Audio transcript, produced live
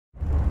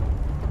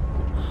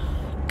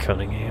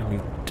Cunningham,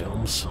 you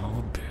dumb son of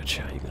a bitch.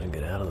 How you gonna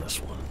get out of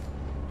this one?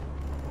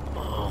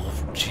 Oh,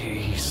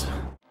 jeez.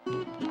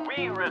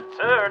 We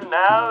return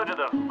now to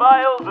the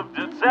files of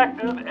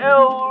Detective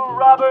L.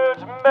 Robert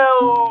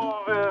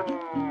Melvin.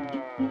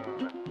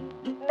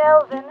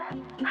 Melvin,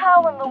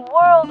 how in the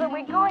world are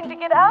we going to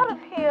get out of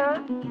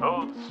here?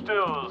 Hold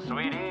still,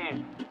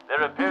 sweetie.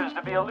 There appears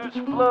to be a loose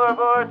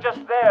floorboard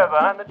just there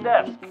behind the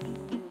desk.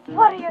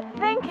 What are you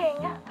thinking?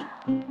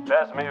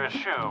 Pass me your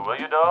shoe, will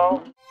you,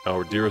 doll?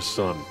 Our dearest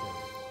son,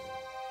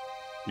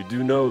 you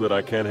do know that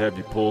I can't have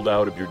you pulled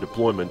out of your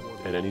deployment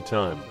at any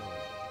time.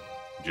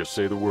 Just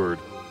say the word.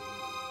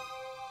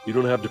 You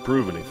don't have to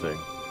prove anything.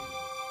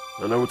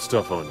 I know it's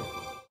tough on you.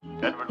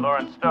 Edward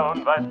Lawrence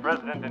Stone, Vice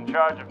President in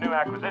charge of new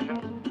acquisitions,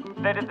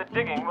 stated that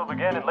digging will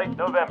begin in late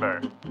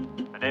November.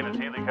 The Davis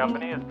Healy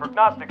Company has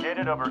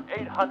prognosticated over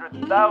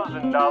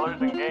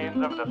 $800,000 in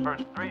gains over the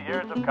first 3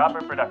 years of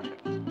copper production.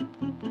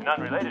 In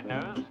unrelated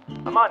news,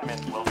 a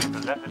monument will be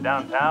presented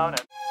downtown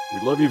and...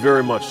 We love you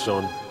very much,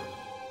 son.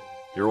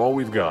 You're all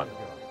we've got.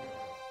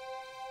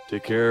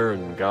 Take care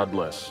and God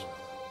bless.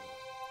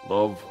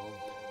 Love,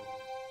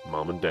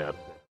 Mom and Dad.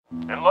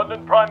 In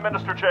London, Prime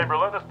Minister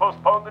Chamberlain has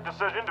postponed the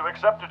decision to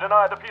accept or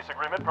deny the peace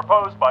agreement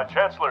proposed by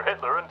Chancellor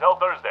Hitler until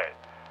Thursday.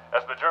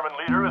 As the German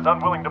leader is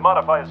unwilling to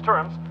modify his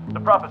terms, the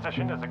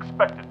proposition is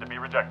expected to be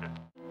rejected.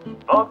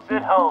 Folks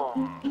at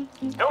home,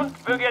 don't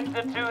forget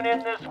to tune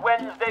in this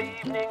Wednesday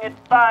evening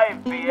at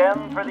 5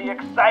 p.m. for the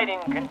exciting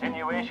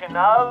continuation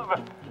of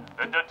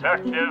the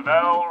Detective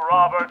L.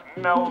 Robert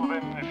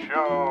Melvin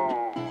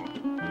Show.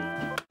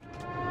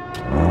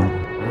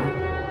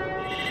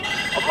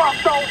 I've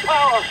lost all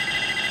power.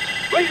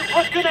 Please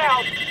look it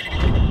out.